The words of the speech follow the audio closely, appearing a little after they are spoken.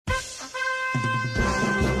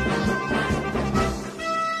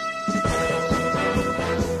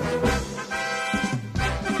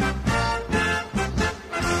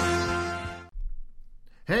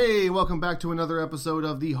Hey, welcome back to another episode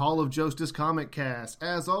of the Hall of Justice Comic Cast.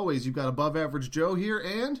 As always, you've got Above Average Joe here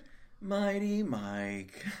and... Mighty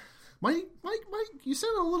Mike. Mike, you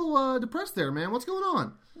sound a little depressed there, man. What's going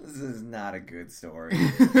on? This is not a good story.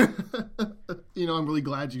 You know, I'm really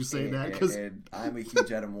glad you say that, because... And I'm a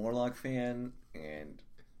huge Adam Warlock fan, and...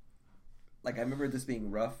 Like, I remember this being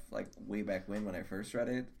rough, like, way back when I first read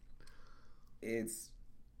it. It's...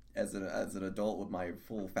 As an adult with my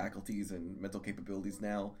full faculties and mental capabilities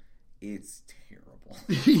now, it's terrible.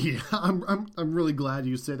 Yeah, I'm really glad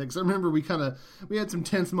you said that, because I remember we had some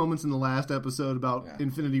tense moments in the last episode about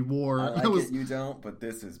Infinity War. I like it, you don't, but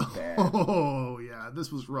this is bad. Oh yeah,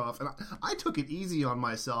 this was rough, and I took it easy on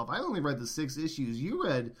myself. I only read the 6 issues. You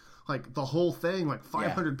read like the whole thing, like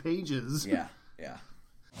 500 pages. Yeah.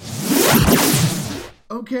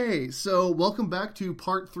 Okay, so welcome back to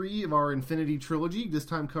part 3 of our Infinity Trilogy, this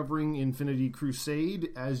time covering Infinity Crusade.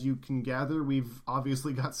 As you can gather, we've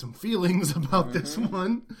obviously got some feelings about this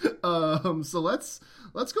one. So let's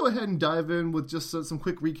go ahead and dive in with just some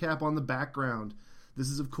quick recap on the background. This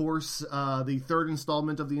is, of course, the 3rd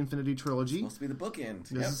installment of the Infinity Trilogy. It's supposed to be the bookend.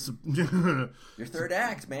 This Your 3rd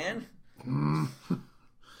act, man. You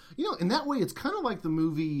know, in that way, it's kind of like the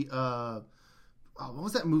movie, what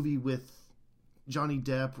was that movie with Johnny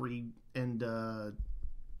Depp where he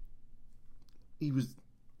was...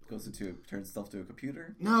 Turns himself to a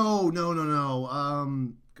computer? No.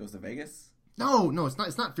 Goes to Vegas? No,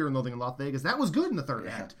 it's not Fear and Loathing in Las Vegas. That was good in the 3rd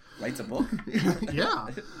act. Writes a book? Yeah.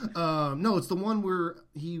 No, it's the one where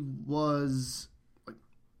he was... like,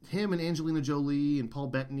 him and Angelina Jolie and Paul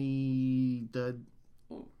Bettany...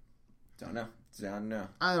 Don't know.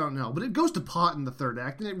 I don't know, but it goes to pot in the 3rd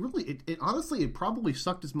act, and it honestly probably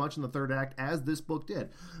sucked as much in the 3rd act as this book did.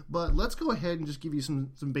 But let's go ahead and just give you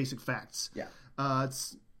some basic facts. Yeah.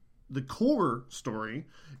 It's the core story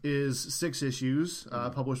is 6 issues,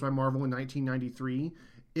 published by Marvel in 1993.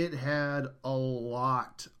 It had a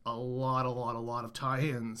lot of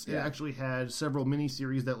tie-ins. Yeah. It actually had several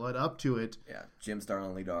miniseries that led up to it. Yeah, Jim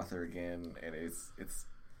Starlin, lead author again, and it's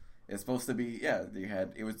supposed to be,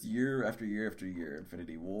 it was year after year after year.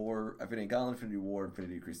 Infinity War, Infinity Gauntlet, Infinity War,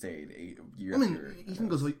 Infinity Crusade, It even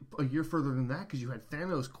goes a year further than that, because you had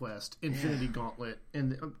Thanos Quest, Infinity Gauntlet,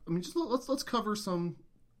 and just let's cover some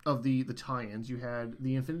of the tie-ins. You had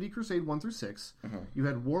the Infinity Crusade 1 through 6. You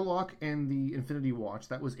had Warlock and the Infinity Watch.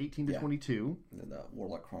 That was 18 to 22. And then the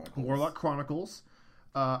Warlock Chronicles.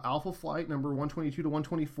 Alpha Flight number 122 to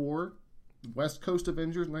 124. West Coast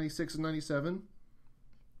Avengers 96 and 97.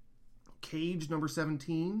 Cage number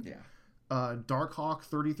 17. Yeah. Darkhawk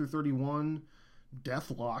 30 through 31.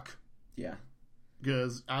 Deathlock. Yeah.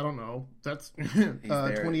 Because, I don't know. That's 28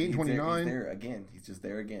 and 29. He's there again. He's just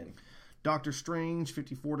there again. Doctor Strange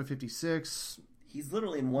 54 to 56. He's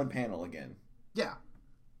literally in one panel again. Yeah.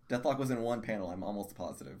 Deathlock was in one panel, I'm almost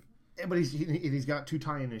positive. Yeah, but he's got 2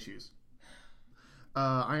 tie-in issues.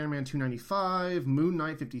 Iron Man 295, Moon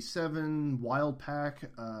Knight 57, Wild Pack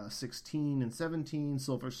 16 and 17,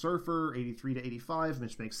 Silver Surfer 83 to 85,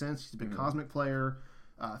 which makes sense. He's a big cosmic player.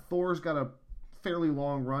 Thor's got a fairly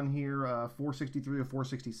long run here, 463 to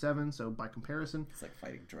 467, so by comparison. It's like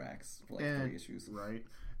fighting Drax for 3 issues. Right.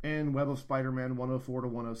 And Web of Spider-Man 104 to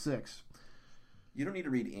 106. You don't need to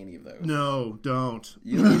read any of those. No, don't.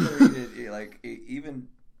 You don't need to read it, even...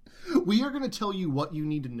 We are going to tell you what you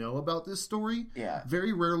need to know about this story. Yeah.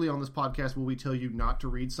 Very rarely on this podcast will we tell you not to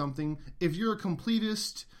read something. If you're a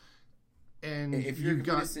completist and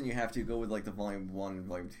and you have to go with like the Volume 1 and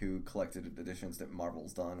Volume 2 collected editions that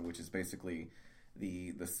Marvel's done, which is basically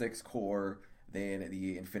the 6 core, then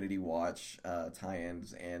the Infinity Watch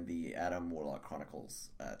tie-ins, and the Adam Warlock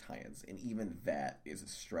Chronicles tie-ins. And even that is a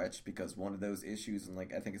stretch, because one of those issues, and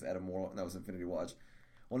I think it's Adam Warlock, that was Infinity Watch,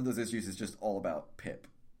 one of those issues is just all about Pip.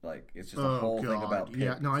 Like, it's just a whole thing about Pip.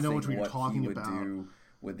 Yeah, no, I know what you're talking about. Do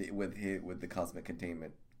with the cosmic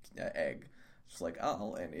containment egg. Just like,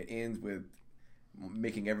 and it ends with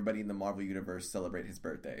making everybody in the Marvel universe celebrate his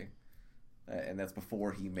birthday. And that's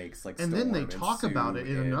before he makes like and Storm then they talk about it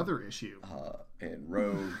in another issue. And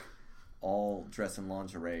Rogue all dress in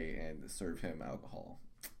lingerie and serve him alcohol.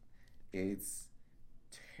 It's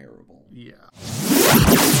terrible. Yeah.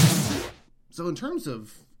 So in terms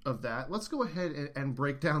of that, let's go ahead and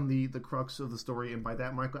break down the crux of the story. And by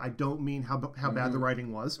that, Michael, I don't mean how bad the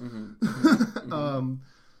writing was.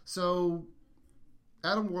 So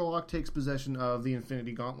Adam Warlock takes possession of the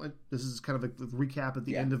Infinity Gauntlet. This is kind of a recap at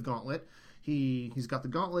the end of Gauntlet. He's got the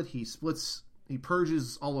Gauntlet. He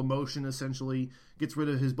purges all emotion, essentially, gets rid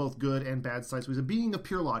of his both good and bad sides. So he's a being of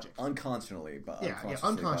pure logic. Unconsciously, but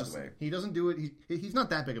unconsciously. He doesn't do it. He's not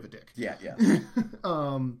that big of a dick. Yeah.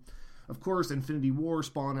 Of course, Infinity War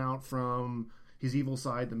spawn out from his evil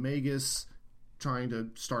side, the Magus, trying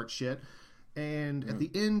to start shit. And at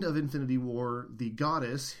the end of Infinity War, the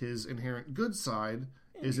goddess, his inherent good side,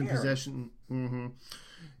 is in possession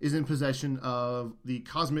of the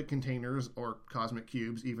cosmic containers, or cosmic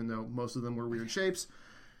cubes, even though most of them were weird shapes.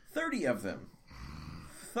 30 of them.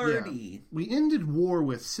 30. Yeah. We ended war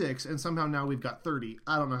with 6, and somehow now we've got 30.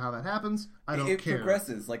 I don't know how that happens. I don't care. It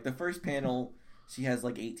progresses. Like, the first panel, she has,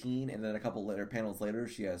 like, 18, and then a couple panels later,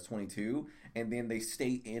 she has 22, and then they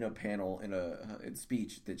state in a panel, in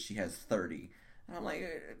speech, that she has 30. And I'm like,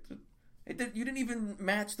 you didn't even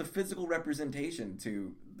match the physical representation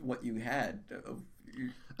to what you had.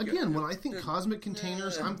 Again, when I think cosmic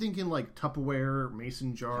containers, I'm thinking, like, Tupperware,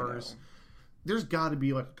 mason jars. There's got to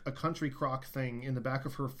be, like, a country crock thing in the back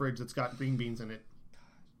of her fridge that's got green beans in it.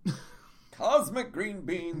 Cosmic green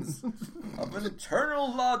beans of an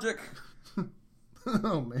eternal logic.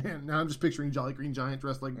 Oh, man. Now I'm just picturing Jolly Green Giant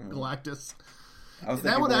dressed like Galactus.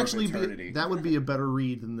 That would be a better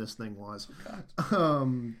read than this thing was.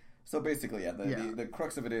 So basically, the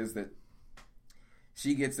crux of it is that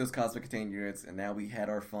she gets those cosmic contained units, and now we had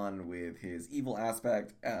our fun with his evil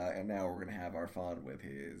aspect, and now we're going to have our fun with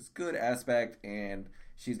his good aspect, and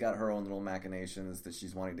she's got her own little machinations that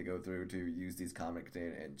she's wanting to go through to use these comic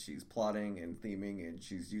containers, and she's plotting and theming, and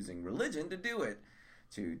she's using religion to do it,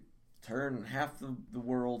 to turn half the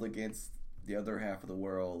world against the other half of the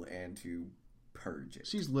world, and to purge it.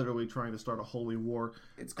 She's literally trying to start a holy war.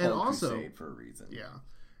 It's called Crusade for a reason. Yeah.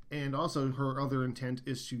 And also, her other intent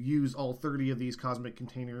is to use all 30 of these cosmic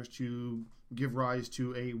containers to give rise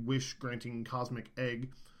to a wish-granting cosmic egg.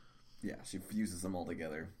 Yeah, she fuses them all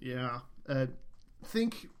together. Yeah.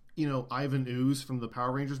 Think, Ivan Ooze from the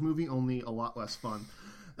Power Rangers movie, only a lot less fun.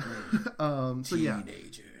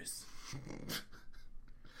 Teenagers.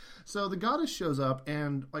 So the goddess shows up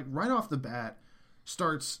and, like, right off the bat,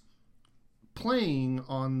 starts playing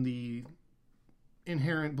on the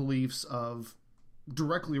inherent beliefs of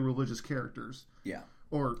directly religious characters. Yeah.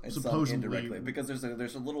 Or and supposedly indirectly, because there's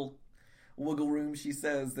a little wiggle room. She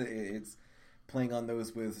says that it's playing on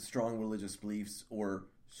those with strong religious beliefs or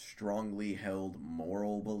strongly held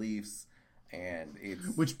moral beliefs, and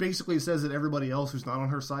which basically says that everybody else who's not on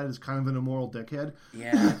her side is kind of an immoral dickhead.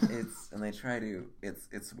 Yeah, and they try to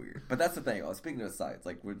it's weird. But that's the thing. Speaking of sides,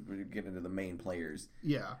 like we're getting into the main players.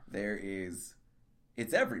 Yeah.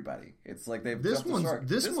 It's everybody. It's like they've this one's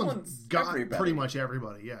got everybody. Pretty much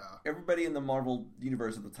everybody. Yeah, everybody in the Marvel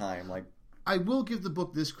universe at the time. Like, I will give the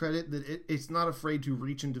book this credit that it's not afraid to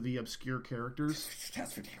reach into the obscure characters.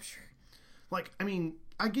 That's for damn sure. Like, I mean,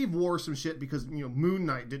 I gave War some shit because Moon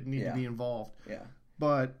Knight didn't need to be involved. Yeah,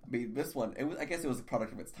 but I mean, this one, I guess it was a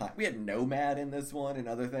product of its time. We had Nomad in this one and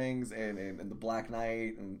other things, and the Black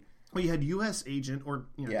Knight and. Well, you had U.S. Agent, or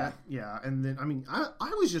and then I mean,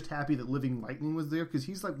 I was just happy that Living Lightning was there because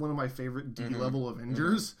he's like one of my favorite D-level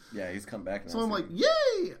Avengers. Mm-hmm. Yeah, he's come back now. So I'm like,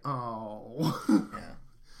 yay! Oh, yeah.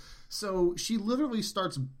 So she literally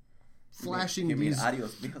starts flashing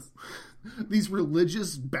these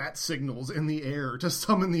religious bat signals in the air to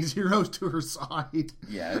summon these heroes to her side.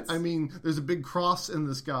 Yeah, I mean, there's a big cross in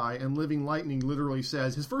the sky, and Living Lightning literally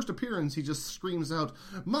says, his first appearance, he just screams out,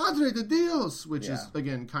 Madre de Dios, which is,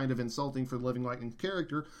 again, kind of insulting for the Living Lightning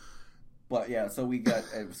character. But yeah, so we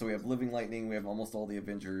have Living Lightning, we have almost all the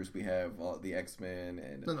Avengers, we have the X-Men,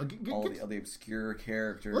 and all the obscure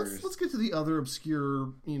characters. Let's get to the other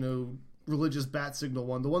obscure, religious bat signal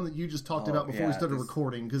one, the one that you just talked about before we started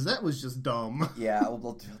recording, because that was just dumb. Yeah,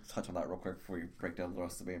 I'll touch on that real quick before we break down the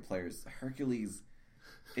rest of the main players. Hercules,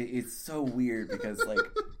 it's so weird because like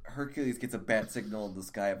Hercules gets a bat signal in the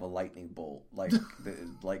sky of a lightning bolt,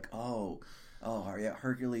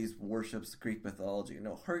 Hercules worships Greek mythology.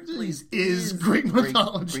 No, Hercules is Greek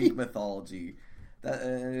mythology. Greek mythology.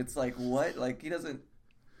 It's like what? Like he doesn't.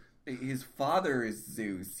 His father is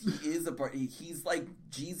Zeus. He is he's like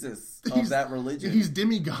Jesus of that religion. He's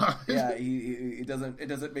demigod. Yeah, it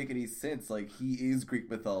doesn't make any sense. Like he is Greek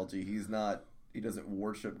mythology. He doesn't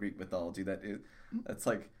worship Greek mythology. That's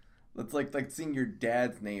like seeing your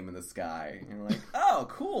dad's name in the sky. And you're like, oh,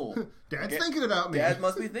 cool. Dad's thinking about me. Dad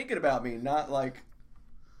must be thinking about me, not like,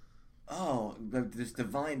 oh, there's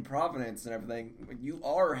divine providence and everything. You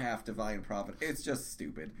are half divine providence. It's just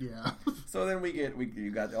stupid. Yeah. So then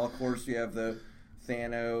you got, of course, you have the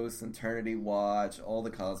Thanos, Eternity Watch, all the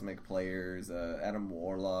cosmic players, Adam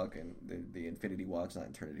Warlock, and the Infinity Watch, not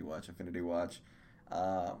Eternity Watch, Infinity Watch.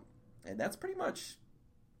 And that's pretty much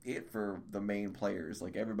it for the main players.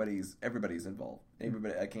 Like everybody's involved.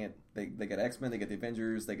 Everybody, they get X-Men, they get the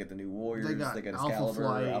Avengers, they get the New Warriors, they get Excalibur,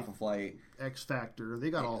 Alpha Flight, X Factor. They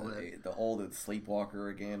got all that. All the Sleepwalker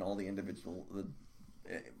again, all the individual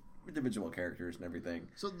characters and everything.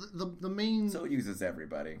 So the main... So it uses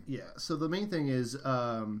everybody. Yeah, so the main thing is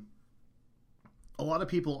a lot of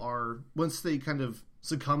people are, once they kind of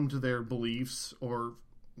succumb to their beliefs or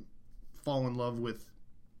fall in love with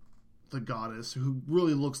the goddess, who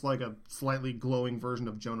really looks like a slightly glowing version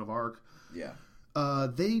of Joan of Arc,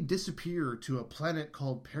 they disappear to a planet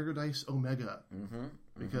called Paradise Omega.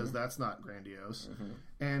 Because that's not grandiose.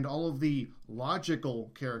 And all of the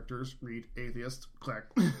logical characters, read atheist,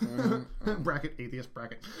 bracket, atheist,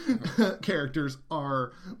 bracket, characters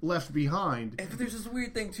are left behind. And there's this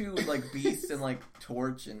weird thing, too, with, like, Beast and, like,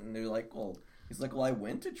 Torch, and they're like, well... He's like, well, I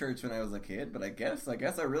went to church when I was a kid, but I guess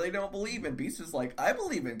I really don't believe. And Beast is like, I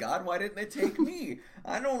believe in God. Why didn't they take me?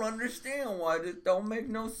 I don't understand why it don't make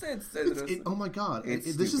no sense. Oh my God.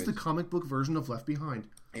 This is the comic book version of Left Behind.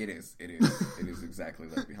 It is. It is exactly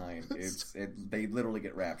Left Behind. They literally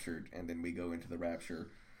get raptured, and then we go into the rapture.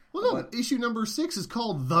 Well, no, issue number 6 is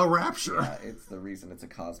called The Rapture. Yeah, it's the reason it's a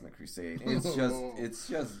cosmic crusade. It's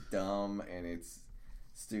just dumb, and it's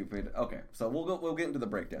stupid. Okay, so we'll get into the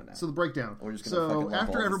breakdown now. So the breakdown. We're just gonna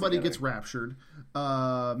after everybody gets raptured,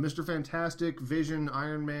 Mr. Fantastic, Vision,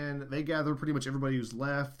 Iron Man, they gather pretty much everybody who's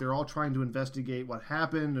left. They're all trying to investigate what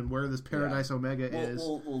happened and where this Paradise Omega is.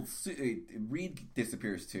 Reed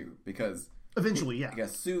disappears too because eventually, yeah.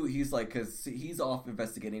 Sue, he's like, because he's off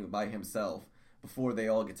investigating by himself before they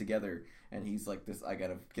all get together, and he's like, "This, I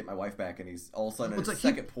gotta get my wife back," and he's all of a sudden in a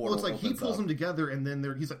second portal. It's like he pulls them together, and then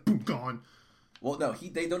he's like, boom, gone. Well, no,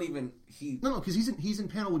 they don't even... No, because he's in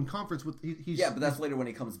panel in conference with... but that's later when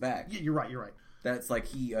he comes back. Yeah, you're right. That's like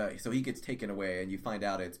so he gets taken away, and you find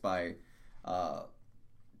out it's by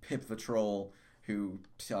Pip the Troll, who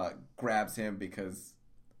grabs him because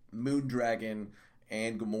Moondragon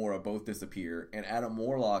and Gamora both disappear, and Adam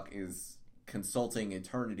Warlock is consulting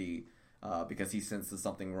Eternity because he senses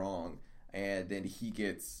something wrong, and then he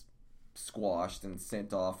gets squashed and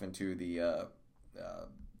sent off into the...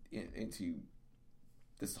 into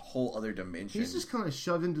this whole other dimension. He's just kind of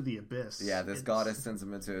shoved into the abyss. Yeah, this goddess sends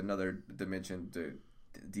him into another dimension to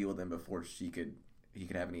deal with him before he could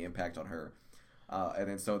have any impact on her. And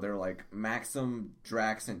then so they're like, Maxim,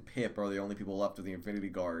 Drax, and Pip are the only people left of the Infinity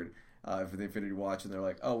Guard for the Infinity Watch, and they're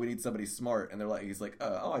like, oh, we need somebody smart. And he's like,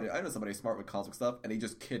 I know somebody smart with cosmic stuff, and he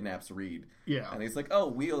just kidnaps Reed. Yeah. And he's like, oh,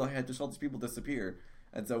 we had just all these people disappear.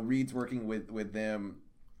 And so Reed's working with them.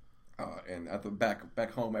 And at the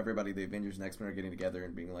back home, everybody, the Avengers and X-Men are getting together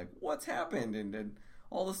and being like, what's happened? And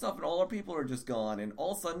all this stuff, and all our people are just gone, and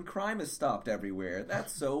all of a sudden crime has stopped everywhere.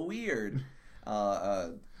 That's so weird.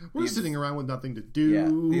 We're sitting around with nothing to do. Yeah,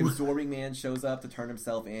 the Absorbing Man shows up to turn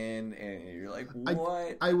himself in, and you're like,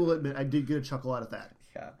 what? I will admit, I did get a chuckle out of that.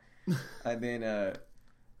 Yeah. And then,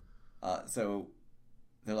 so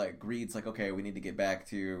they're like, Greed's like, okay, we need to get back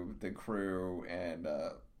to the crew and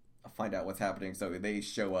find out what's happening. So they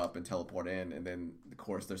show up and teleport in, and then of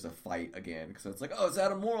course there's a fight again. So it's like, oh, it's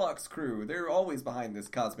Adam Warlock's crew. They're always behind this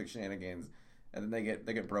cosmic shenanigans, and then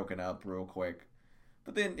they get broken up real quick.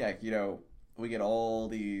 But then, we get all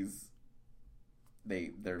these.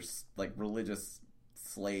 They're like religious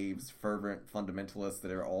slaves, fervent fundamentalists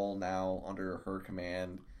that are all now under her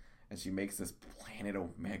command, and she makes this planet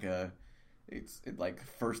Omega. It's like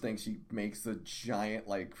first thing she makes a giant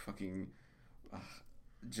like fucking.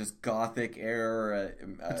 Just Gothic era.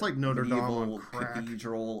 It's like Notre Dame on crack.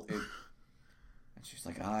 Cathedral. And she's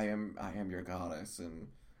like, I am your goddess, and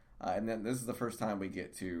then this is the first time we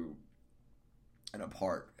get to an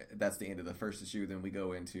apart. That's the end of the first issue. Then we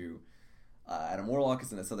go into Adam Warlock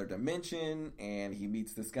is in this other dimension, and he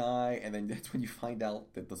meets this guy, and then that's when you find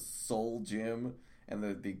out that the Soul Gem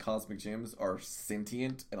and the Cosmic Gems are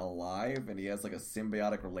sentient and alive, and he has like a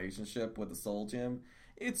symbiotic relationship with the Soul Gem.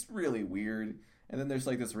 It's really weird. And then there's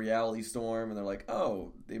like this reality storm, and they're like,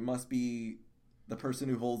 oh, they must be the person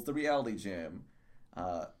who holds the reality gem.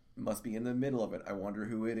 Must be in the middle of it. I wonder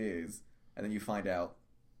who it is. And then you find out,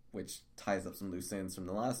 which ties up some loose ends from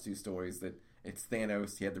the last two stories, that it's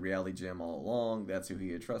Thanos. He had the reality gem all along. That's who he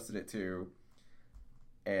had trusted it to.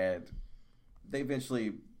 And he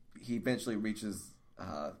eventually reaches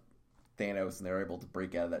Thanos, and they're able to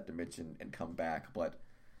break out of that dimension and come back. But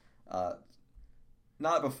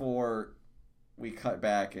not before... we cut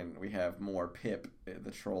back and we have more Pip, the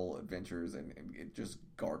Troll adventures, and it just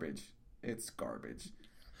garbage. It's garbage.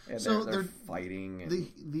 And so they're fighting. And...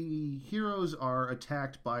 The heroes are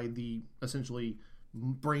attacked by the essentially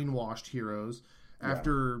brainwashed heroes,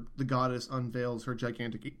 after the goddess unveils her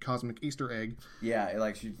gigantic cosmic Easter egg. Yeah,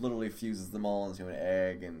 like she literally fuses them all into an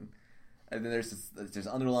egg, and then there's this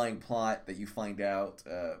underlying plot that you find out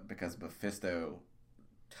because Mephisto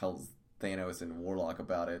tells Thanos and Warlock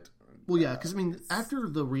about it. Well, yeah, because I mean, after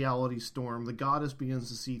the reality storm, the goddess begins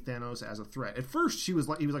to see Thanos as a threat. At first, he was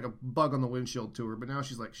like a bug on the windshield to her, but now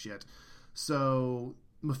she's like shit. So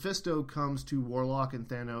Mephisto comes to Warlock and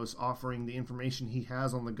Thanos, offering the information he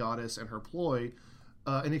has on the goddess and her ploy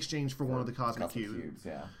in exchange for one of the cosmic cubes.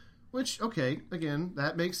 Yeah. Which, okay, again,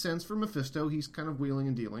 that makes sense for Mephisto. He's kind of wheeling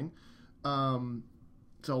and dealing.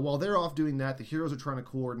 So while they're off doing that, the heroes are trying to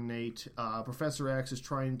coordinate. Professor X is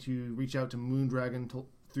trying to reach out to Moondragon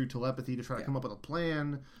through telepathy to try to come up with a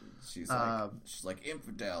plan. She's like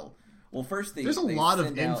infidel. Well, first there's a lot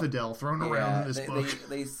of infidel thrown around in this book.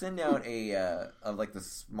 They send out of like the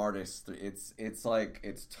smartest. It's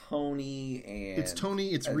Tony and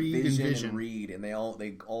it's Reed and Vision and Reed, and they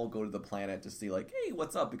all go to the planet to see like, hey,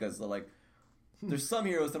 what's up? Because they're like, there's some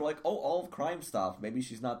heroes that are like, oh, all of crime stuff. Maybe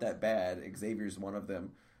she's not that bad. Xavier's one of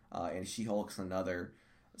them, and She-Hulk's another.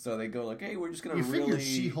 So they go like, hey, we're just going to really... You figured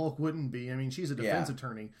She-Hulk wouldn't be. I mean, she's a defense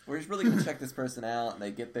attorney. We're just really going to check this person out. And they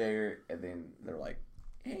get there, and then they're like,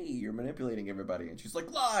 hey, you're manipulating everybody. And she's like,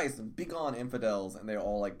 lies! And be gone, infidels. And they're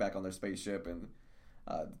all like back on their spaceship, and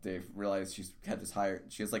they've realized she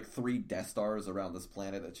has like 3 Death Stars around this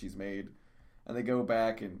planet that she's made. And they go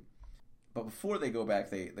back, but before they go back,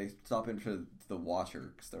 they stop into the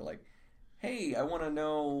Watcher, because they're like, hey, I want to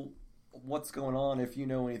know what's going on, if you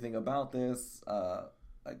know anything about this.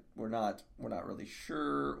 We're not really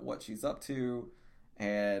sure what she's up to,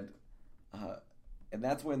 and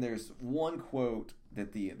that's when there's one quote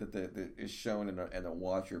that is shown in a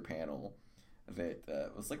Watcher panel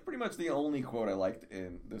that was like pretty much the only quote I liked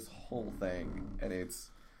in this whole thing, and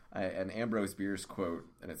it's an Ambrose Bierce quote,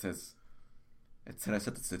 and it says, I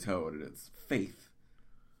set the tone, and it's faith.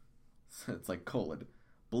 So it's like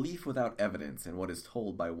belief without evidence in what is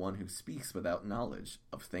told by one who speaks without knowledge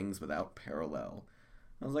of things without parallel.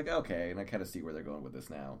 I was like, okay, and I kind of see where they're going with this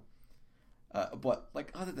now. But,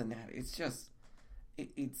 like, other than that, it's just...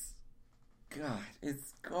 It's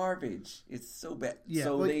garbage. It's so bad. Yeah,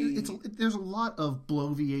 so there's a lot of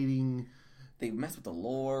bloviating... They mess with the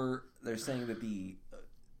lore. They're saying that the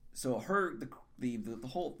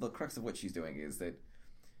crux of what she's doing is that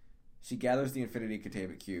she gathers the Infinity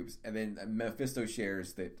Containment Cubes, and then Mephisto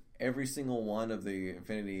shares that every single one of the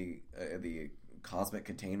the Cosmic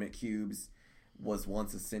Containment Cubes was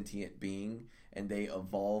once a sentient being, and they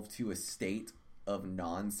evolved to a state of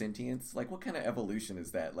non-sentience. Like, what kind of evolution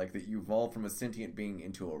is that? Like, that you evolve from a sentient being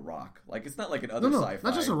into a rock. Like, it's not like in other sci-fi.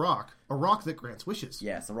 Not just a rock that grants wishes.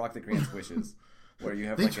 Yes, a rock that grants wishes. Where you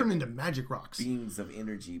have they turn into magic rocks. Beings of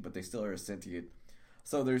energy, but they still are sentient.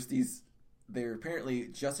 So they're apparently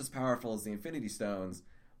just as powerful as the Infinity Stones,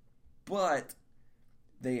 but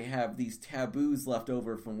they have these taboos left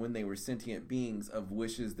over from when they were sentient beings of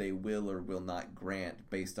wishes they will or will not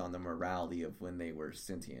grant based on the morality of when they were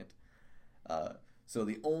sentient. So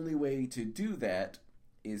the only way to do that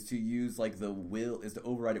is to use is to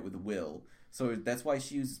override it with will. So that's why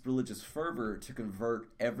she uses religious fervor to convert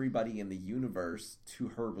everybody in the universe to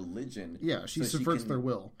her religion. Yeah, she subverts their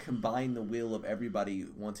will. Combine the will of everybody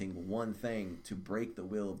wanting one thing to break the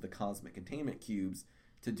will of the Cosmic Containment Cubes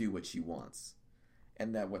to do what she wants.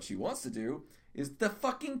 And that what she wants to do is to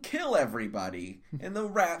fucking kill everybody in the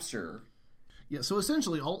Rapture. Yeah, so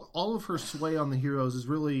essentially all of her sway on the heroes is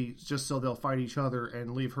really just so they'll fight each other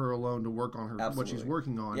and leave her alone to work on what she's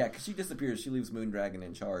working on. Yeah, because she disappears. She leaves Moondragon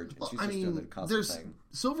in charge. And she's doing the cosmic thing.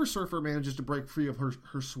 Silver Surfer manages to break free of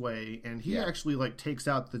her sway, and he actually takes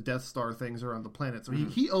out the Death Star things around the planet. So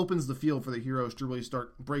he opens the field for the heroes to really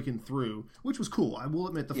start breaking through, which was cool. I will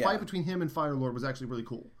admit, the fight between him and Firelord was actually really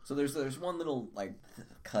cool. So there's one little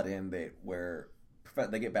cut in where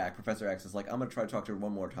they get back. Professor X is like, I'm going to try to talk to her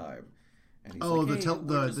one more time. And he's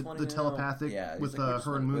the telepathic with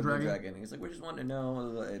her and Moondragon. He's like, we just want to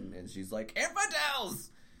know, and she's like, infidels!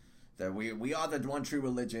 That we are the one true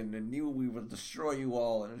religion, and we will destroy you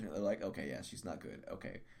all. And they're like, okay, yeah, she's not good.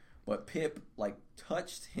 Okay, but Pip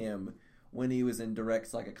touched him when he was in direct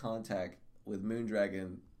psychic contact with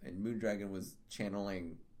Moondragon, and Moondragon was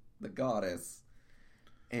channeling the goddess.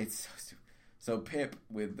 It's so stupid. So Pip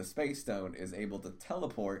with the Space Stone is able to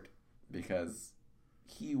teleport because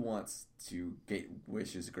he wants to get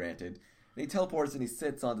wishes granted. And he teleports and he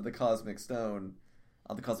sits onto the Cosmic Stone,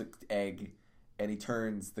 on the Cosmic Egg, and he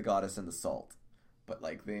turns the goddess into salt. But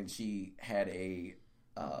then she had a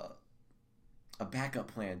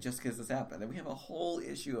backup plan just because this happened. And we have a whole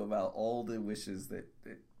issue about all the wishes that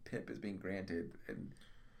Pip is being granted, and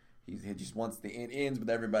He just wants it ends with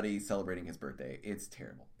everybody celebrating his birthday. It's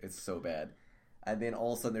terrible. It's so bad. And then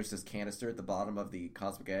all of a sudden there's this canister at the bottom of the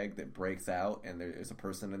cosmic egg that breaks out, and there's a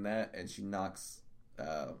person in that, and she knocks I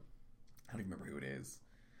don't even remember who it is.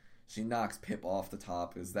 She knocks Pip off the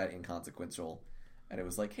top. Is that inconsequential? And it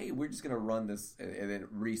was like, hey, we're just gonna run this, and then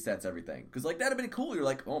it resets everything. Because like that'd have been cool. You're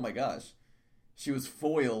like, oh my gosh, she was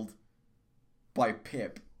foiled by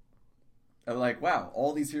Pip. I'm like, wow,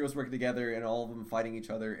 all these heroes working together and all of them fighting each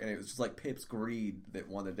other, and it was just like Pip's greed that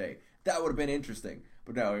won the day. That would have been interesting.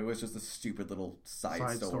 But no, it was just a stupid little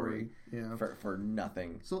side story. Yeah. For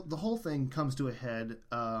nothing. So the whole thing comes to a head,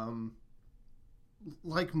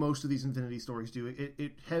 like most of these Infinity stories do.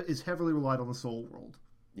 It is heavily relied on the Soul World.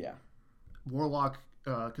 Yeah. Warlock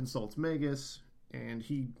consults Magus, and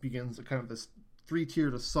he begins a kind of this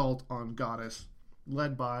 3-tiered assault on Goddess,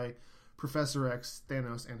 led by Professor X,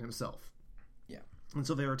 Thanos, and himself. Yeah. And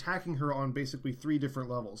so they're attacking her on basically 3 different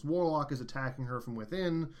levels. Warlock is attacking her from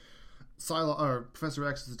within. Professor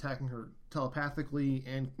X is attacking her telepathically,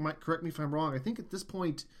 and correct me if I'm wrong, I think at this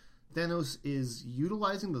point Thanos is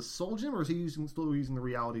utilizing the Soul Gem, or is he still using the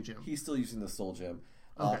Reality Gem? He's still using the Soul Gem.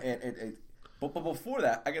 Okay. But before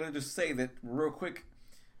that, I gotta just say that real quick,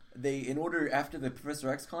 after the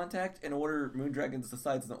Professor X contact, Moondragon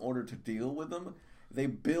decides in order to deal with them, they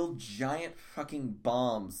build giant fucking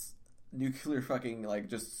bombs, nuclear fucking, like,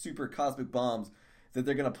 just super cosmic bombs that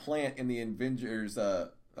they're gonna plant in the Avengers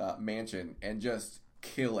mansion and just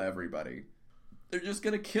kill everybody. They're just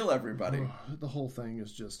gonna kill everybody. The whole thing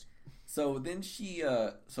is just... So then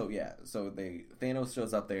Thanos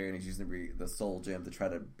shows up there and he's using the Soul Gem to try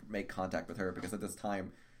to make contact with her, because at this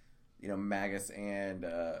time, Magus and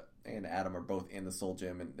Adam are both in the Soul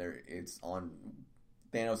Gem, and it's on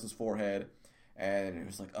Thanos' forehead, and it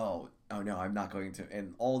was like, oh no, I'm not going to.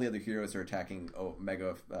 And all the other heroes are attacking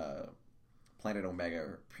Planet Omega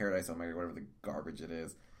or Paradise Omega, whatever the garbage it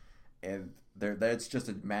is, and that's just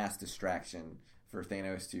a mass distraction for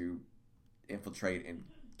Thanos to infiltrate and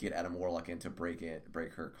get Adam Warlock in to break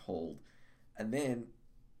her hold. And then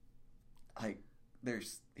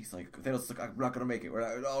he's like, Thanos is like, I'm not gonna make it.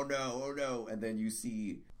 Oh no. And then you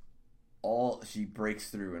see she breaks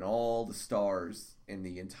through, and all the stars in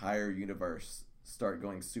the entire universe start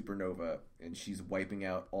going supernova, and she's wiping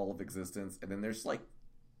out all of existence. And then there's like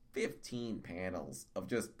 15 panels of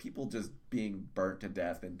just people just being burnt to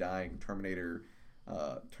death and dying Terminator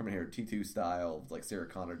T2 style, like Sarah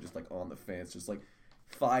Connor just like on the fence, just like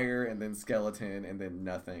fire and then skeleton and then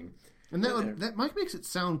nothing. And that Mike makes it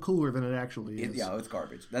sound cooler than it actually is. Yeah, it's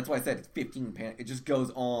garbage. That's why I said it's 15 panels. It just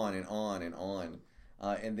goes on and on and on.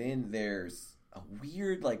 And then there's a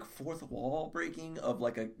weird like fourth wall breaking of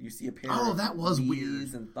like you see a pair of that was knees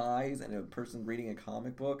weird. And thighs and a person reading a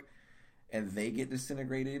comic book, and they get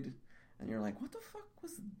disintegrated, and you're like, what the fuck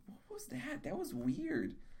what was that? That was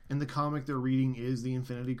weird. And the comic they're reading is the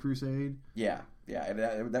Infinity Crusade. Yeah,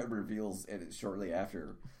 and that reveals it shortly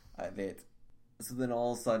after that. So then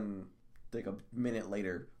all of a sudden, like a minute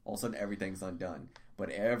later, all of a sudden everything's undone. But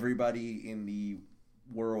everybody in the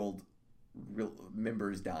world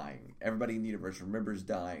remembers dying. Everybody in the universe remembers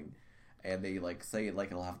dying, and they like say it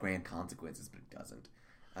like it'll have grand consequences, but it doesn't.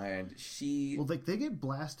 And they get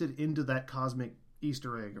blasted into that cosmic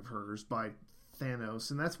Easter egg of hers by Thanos,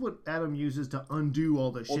 and that's what Adam uses to undo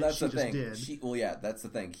all the shit she just did. That's the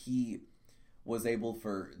thing. He was able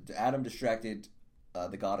Adam distracted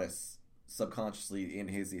the goddess subconsciously in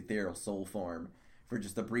his ethereal soul form for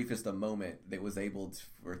just the briefest of moment that was able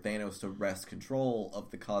for Thanos to wrest control of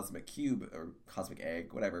the cosmic cube or cosmic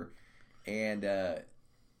egg, whatever, and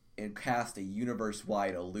cast a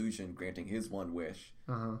universe-wide illusion granting his one wish.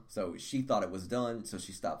 Uh-huh. So she thought it was done, so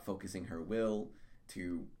she stopped focusing her will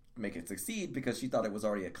to make it succeed because she thought it was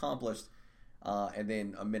already accomplished. And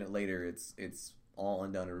then a minute later, it's all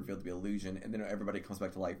undone and revealed to be illusion, and then everybody comes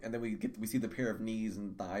back to life. And then we see the pair of knees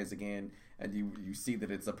and thighs again, and you see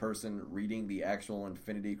that it's a person reading the actual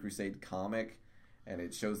Infinity Crusade comic, and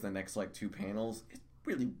it shows the next like 2 panels. It's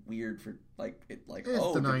really weird for it's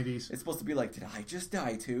the 90s. It's supposed to be like, did I just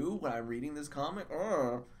die too when I'm reading this comic?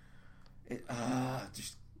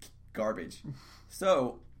 Just garbage.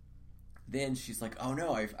 So then she's like, oh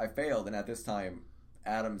no, I failed. And at this time,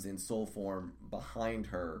 Adam's in soul form behind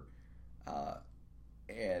her,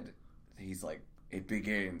 and he's like, it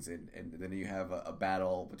begins, and then you have a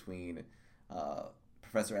battle between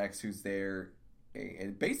Professor X, who's there,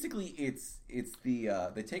 and basically it's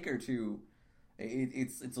they take her to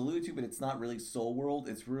it's alluded to, but it's not really Soul World.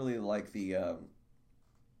 It's really like the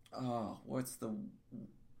what's the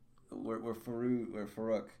where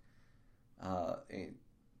Farouk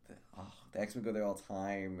the X-Men go there all the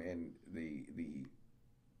time, and the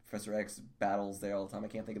Professor X battles there all the time. I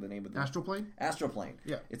can't think of the name of the Astral Plane. Astral Plane.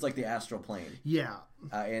 Yeah, it's like the Astral Plane. Yeah,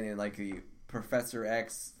 and like the Professor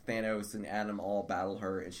X, Thanos, and Adam all battle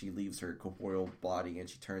her, and she leaves her corporeal body and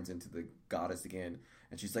she turns into the goddess again.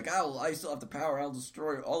 And she's like, "Oh, I still have the power. I'll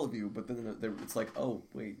destroy all of you." But then it's like, "Oh,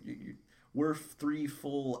 wait, we're 3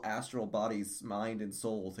 full astral bodies, mind and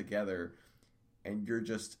soul together, and you're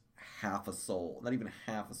just half a soul. Not even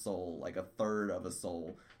half a soul, like a third of a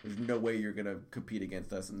soul. There's no way you're gonna compete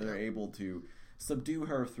against us." And they're able to subdue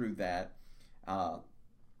her through that.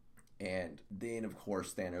 And then, of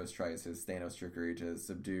course, Thanos tries his Thanos trickery to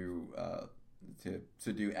subdue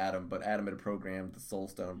Adam, but Adam had programmed the Soul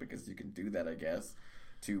Stone, because you can do that, I guess,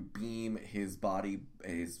 to beam his body,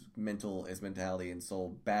 his mentality and soul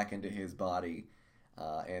back into his body,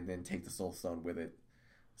 and then take the Soul Stone with it.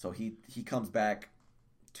 So he comes back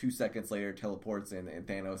 2 seconds later, teleports in, and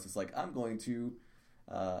Thanos is like, "I'm going to,"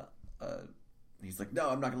 he's like, "No,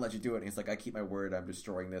 I'm not going to let you do it." And he's like, "I keep my word. I'm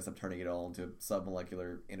destroying this. I'm turning it all into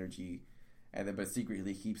submolecular energy." And then, but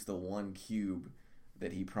secretly keeps the 1 cube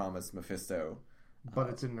that he promised Mephisto. But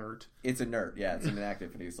it's inert. It's inert, yeah. It's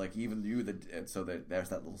inactive, and he's like, "Even you, so that there's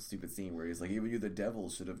that little stupid scene where he's like, "Even you, the devil,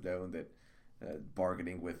 should have known that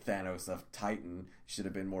bargaining with Thanos of Titan should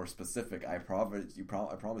have been more specific. I promised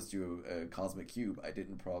you a cosmic cube. I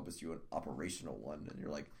didn't promise you an operational one." And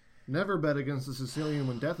you're like, never bet against the Sicilian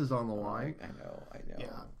when death is on the line. I know.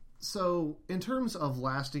 Yeah. So, in terms of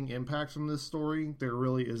lasting impact from this story, there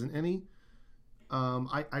really isn't any.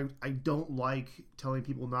 I don't like telling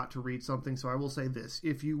people not to read something, so I will say this.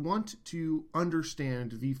 If you want to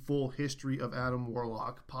understand the full history of Adam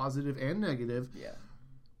Warlock, positive and negative,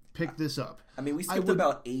 pick this up. I mean, we skipped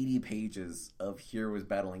about 80 pages of heroes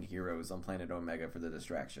battling heroes on Planet Omega for the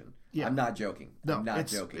distraction. Yeah. I'm not joking. No, I'm not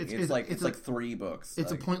joking. It's like 3 books.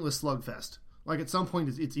 It's a pointless slugfest. Like, at some point,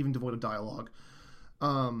 it's even devoid of dialogue.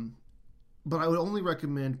 But I would only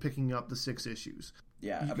recommend picking up the 6 issues.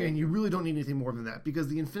 Yeah, and you really don't need anything more than that, because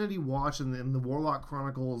the Infinity Watch and the Warlock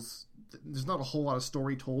Chronicles, there's not a whole lot of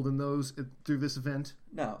story told in those through this event.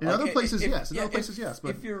 No, in other places, yes. In other places, yes.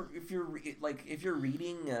 But if you're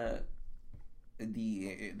reading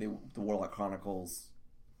the Warlock Chronicles,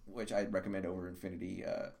 which I'd recommend over Infinity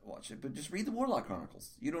Watch it, but just read the Warlock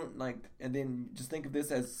Chronicles. You don't and then just think of this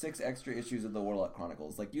as 6 extra issues of the Warlock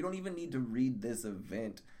Chronicles. Like, you don't even need to read this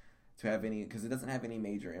event to have any, because it doesn't have any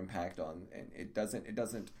major impact on, and it doesn't I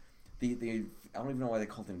don't even know why they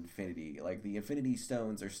call it Infinity. Like, the Infinity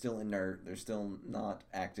Stones are still inert, they're still not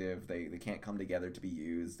active, they can't come together to be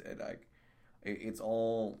used, and it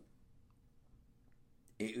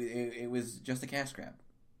was just a cash grab.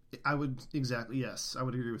 I would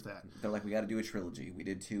agree with that. They're like, we got to do a trilogy. We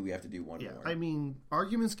did 2, we have to do 1 more. I mean,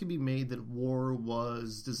 arguments can be made that War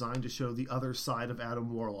was designed to show the other side of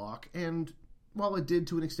Adam Warlock, and while it did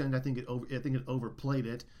to an extent, I think it overplayed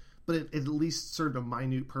it, but it at least served a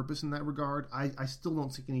minute purpose in that regard. I still don't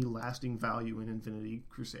see any lasting value in Infinity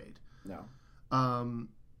Crusade. No.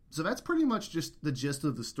 So that's pretty much just the gist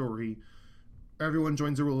of the story. Everyone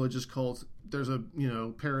joins a religious cult. There's a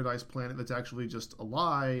paradise planet that's actually just a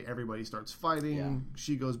lie. Everybody starts fighting.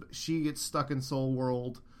 Yeah. She gets stuck in Soul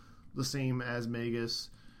World, the same as Magus.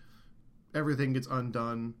 Everything gets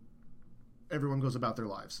undone. Everyone goes about their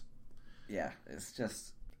lives. Yeah, it's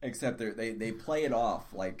just, except they play it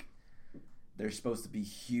off like there's supposed to be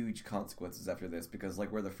huge consequences after this, because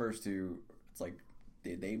like where the first 2, it's like,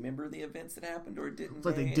 did they remember the events that happened or didn't? It's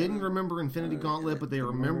like they didn't remember Infinity Gauntlet, but they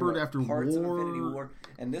remembered after parts War. Of Infinity War.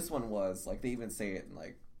 And this one was like, they even say it in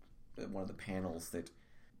like one of the panels, that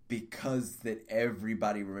because that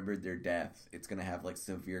everybody remembered their death, it's going to have like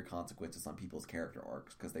severe consequences on people's character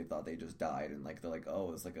arcs, because they thought they just died, and like they're like,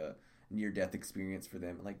 oh, it's like a near-death experience for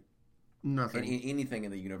them. Like, nothing. Anything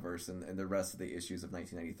in the universe and the rest of the issues of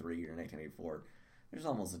 1993 or 1984, there's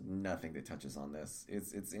almost nothing that touches on this.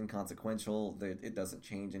 It's inconsequential. It doesn't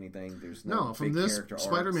change anything. There's no from this,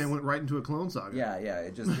 Spider-Man went right into a Clone Saga. Yeah.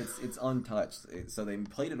 It's untouched. So they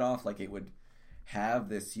played it off like it would have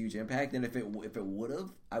this huge impact, and if it would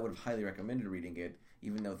have, I would have highly recommended reading it,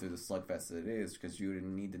 even though through the slugfest that it is, because you would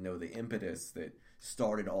need to know the impetus that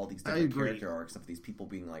started all these different character arcs of these people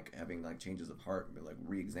being like having like changes of heart and like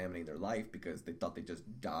re-examining their life because they thought they just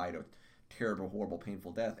died a terrible, horrible,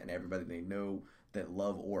 painful death, and everybody they know that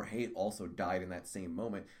love or hate also died in that same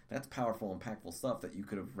moment. That's powerful, impactful stuff that you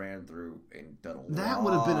could have ran through and done that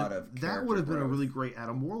would have been a really great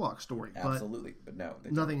Adam Warlock story. Absolutely, but no,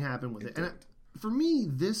 nothing happened with it. And for me,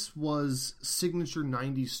 this was signature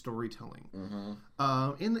 90s storytelling. Mm-hmm.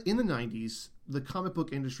 In the 90s, the comic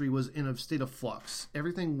book industry was in a state of flux.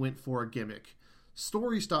 Everything went for a gimmick.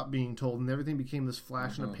 stories stopped being told and everything became this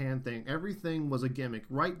flash in a pan thing. Everything was a gimmick,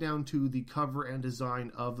 right down to the cover and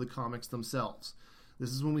design of the comics themselves. This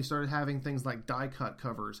is when we started having things like die-cut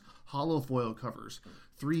covers, holofoil covers,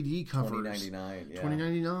 3D covers. $20.99, yeah.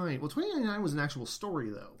 $20.99. Well, $20.99 was an actual story,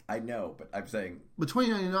 though. I know, but I'm saying... But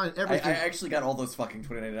 $20.99, everything... I actually got all those fucking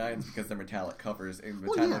 $20.99s because they're metallic covers, and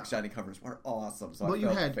metallic shiny covers were awesome, so I felt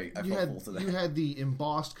full to that. You had the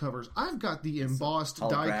embossed covers. I've got the embossed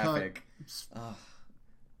die-cut...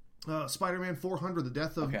 Spider-Man 400, The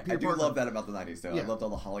Death of Peter I do Parker. love that about the 90s, though. Yeah. I loved all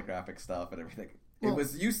the holographic stuff and everything. Well, it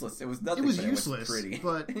was useless. It was nothing. It was but useless, it was pretty.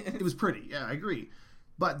 but it was pretty. Yeah, I agree.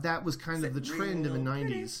 But that was kind of the trend in the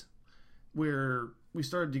 90s, where we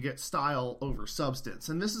started to get style over substance,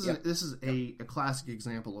 and this is a classic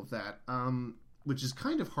example of that, which is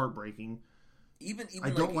kind of heartbreaking. Even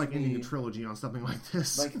I don't like ending a trilogy on something like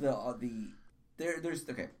this. Like there's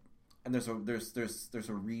okay, and there's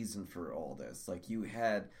a reason for all this. Like you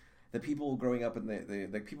had the people growing up in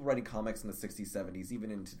the people writing comics in the 60s, 70s, even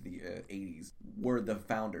into the 80s, were the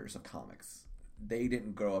founders of comics. They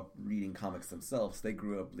didn't grow up reading comics themselves. They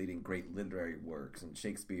grew up reading great literary works and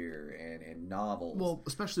Shakespeare and novels. Well,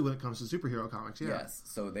 especially when it comes to superhero comics, yeah. Yes,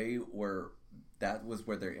 so that was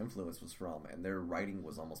where their influence was from, and their writing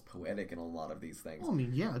was almost poetic in a lot of these things. Well, I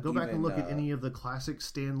mean, yeah, go back and look at any of the classic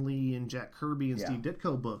Stan Lee and Jack Kirby and Steve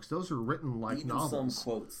Ditko books. Those are written like novels. Even some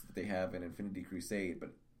quotes that they have in Infinity Crusade,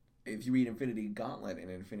 but if you read Infinity Gauntlet and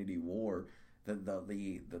Infinity War, the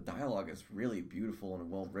dialogue is really beautiful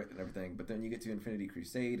and well written and everything. But then you get to Infinity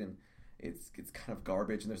Crusade and it's kind of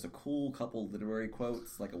garbage. And there's a cool couple literary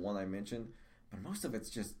quotes, like a one I mentioned, but most of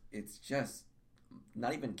it's just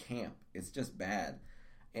not even camp. It's just bad.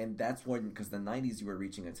 And that's when, because the 90s you were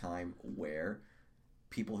reaching a time where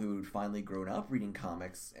people who'd finally grown up reading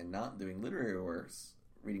comics and not doing literary works,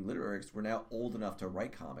 were now old enough to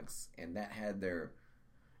write comics, and that had their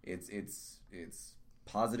it's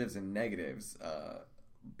positives and negatives,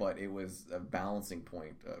 but it was a balancing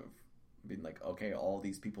point of being like, okay, all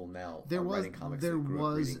these people now are writing comics. There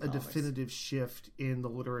was a definitive shift in the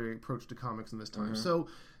literary approach to comics in this time. So,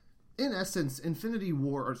 in essence, Infinity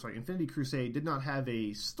Crusade did not have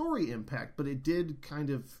a story impact, but it did kind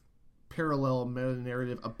of parallel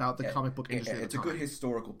meta-narrative about the comic book industry. It's a good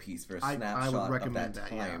historical piece for a snapshot of that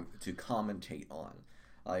time to commentate on.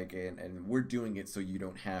 Like, and we're doing it so you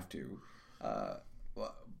don't have to.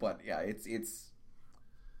 But yeah,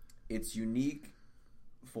 it's unique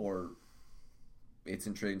for its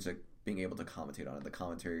intrinsic being able to commentate on it, the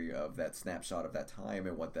commentary of that snapshot of that time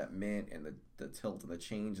and what that meant, and the tilt and the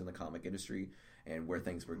change in the comic industry, and where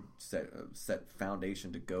things were set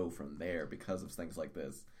foundation to go from there because of things like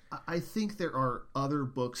this. I think there are other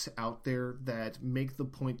books out there that make the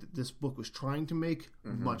point that this book was trying to make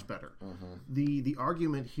much better. The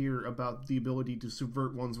argument here about the ability to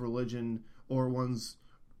subvert one's religion or one's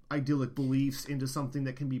idyllic beliefs into something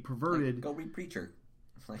that can be perverted. Go read Preacher.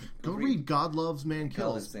 Go read God Loves, Man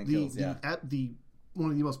Kills.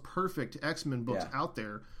 One of the most perfect X-Men books out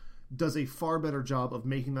there does a far better job of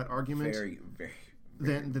making that argument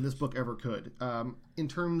than this book ever could. In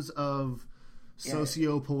terms of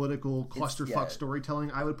socio-political clusterfuck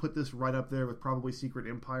storytelling, I would put this right up there with probably Secret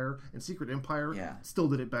Empire. And Secret Empire still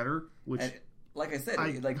did it better, which... Like I said,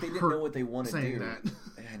 they didn't know what they wanted to do. That.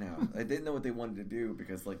 I know. They didn't know what they wanted to do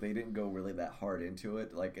because they didn't go really that hard into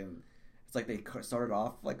it. And it's like they started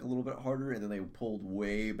off a little bit harder, and then they pulled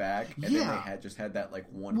way back, and then they had that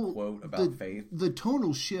one quote about faith. The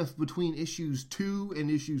tonal shift between issues 2 and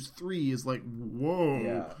issues 3 is whoa.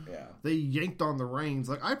 Yeah. They yanked on the reins.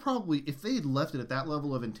 I probably, if they had left it at that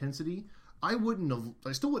level of intensity, I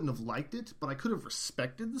still wouldn't have liked it, but I could have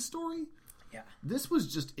respected the story. Yeah. This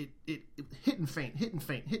was just it hit and faint.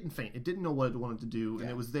 It didn't know what it wanted to do, and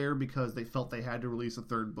it was there because they felt they had to release a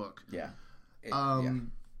third book. Yeah.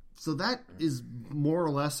 So that is more or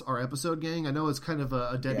less our episode, gang. I know it's kind of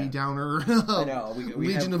a Debbie Downer. I know.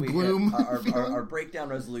 Legion of Gloom. Our breakdown,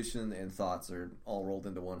 resolution, and thoughts are all rolled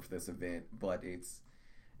into one for this event, but it's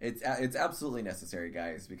absolutely necessary,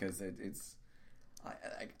 guys, because it's.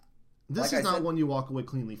 This is not one you walk away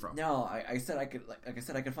cleanly from. No, I said I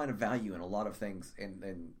could find a value in a lot of things,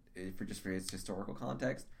 and for its historical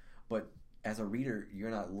context. But as a reader,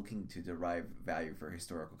 you're not looking to derive value for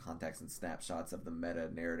historical context and snapshots of the meta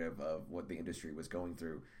narrative of what the industry was going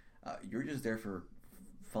through. You're just there for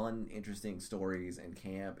fun, interesting stories and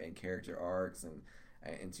camp and character arcs,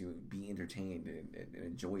 and to be entertained and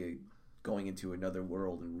enjoy going into another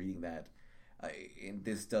world and reading that. And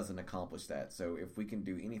this doesn't accomplish that. So if we can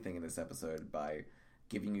do anything in this episode by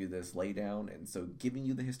giving you this laydown, and so giving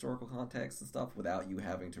you the historical context and stuff without you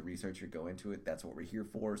having to research or go into it, that's what we're here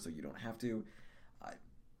for, so you don't have to.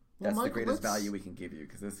 That's Michael, the greatest value we can give you,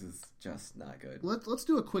 because this is just not good. Let's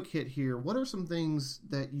do a quick hit here. What are some things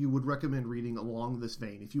that you would recommend reading along this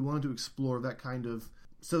vein if you wanted to explore that kind of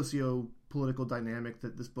socio-political dynamic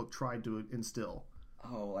that this book tried to instill?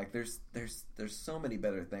 Oh, like there's so many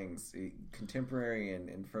better things, contemporary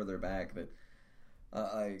and further back, that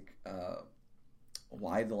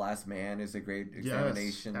Why the Last Man is a great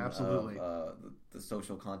examination of the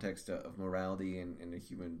social context of morality and the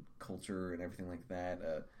human culture and everything like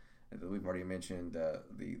that. We've already mentioned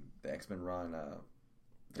the X-Men run.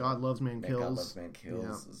 God Loves Man Kills. God Loves Man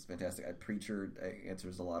Kills is fantastic. Preacher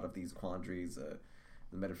answers a lot of these quandaries, the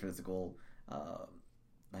metaphysical.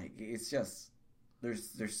 It's just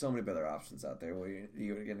there's so many better options out there.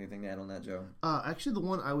 You get anything to add on that, Joe? Actually, the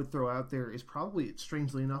one I would throw out there is probably,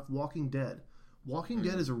 strangely enough, Walking Dead. Walking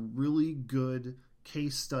Dead is a really good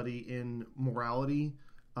case study in morality,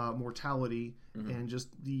 mortality, and just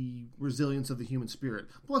the resilience of the human spirit.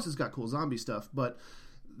 Plus, it's got cool zombie stuff, but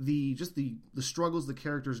the struggles the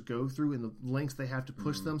characters go through and the lengths they have to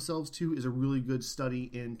push themselves to is a really good study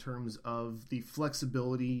in terms of the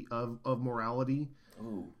flexibility of morality.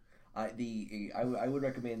 Ooh, I would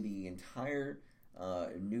recommend the entire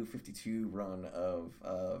New 52 run of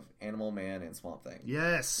Animal Man and Swamp Thing.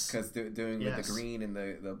 Yes, because doing with the green and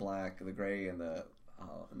the black, the gray and the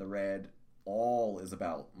red, all is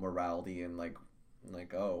about morality and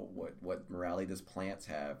what morality does plants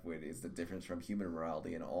have? What is the difference from human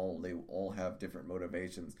morality? And they all have different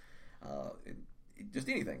motivations. Just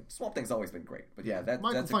anything. Swamp Thing's always been great, but yeah,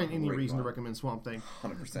 Mike that's will find any reason to recommend Swamp Thing.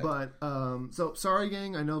 100%. But so sorry,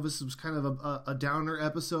 gang. I know this was kind of a downer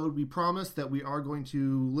episode. We promise that we are going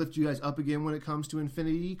to lift you guys up again when it comes to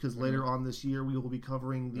Infinity, because later on this year we will be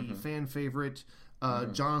covering the fan favorite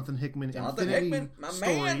Jonathan Hickman Infinity story.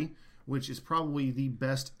 Man. Which is probably the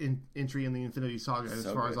best entry in the Infinity Saga as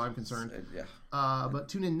far as I'm concerned. But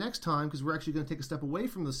tune in next time, because we're actually going to take a step away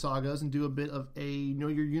from the sagas and do a bit of a Know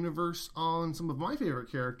Your Universe on some of my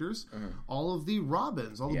favorite characters. All of the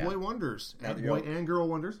Robins, all the Boy Wonders, boy and girl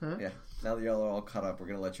wonders. Huh? Yeah. Now that y'all are all caught up, we're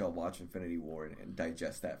going to let y'all watch Infinity War and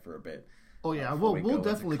digest that for a bit. Oh yeah, we'll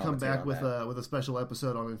definitely come back with a special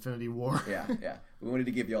episode on Infinity War. Yeah. We wanted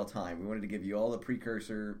to give y'all time. We wanted to give you all the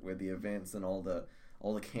precursor with the events and all the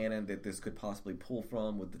canon that this could possibly pull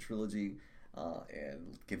from with the trilogy,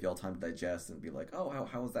 and give y'all time to digest and be like, oh,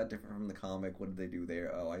 how is that different from the comic? What did they do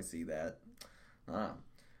there? Oh, I see that.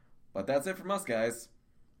 But that's it from us, guys.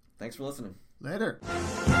 Thanks for listening. Later.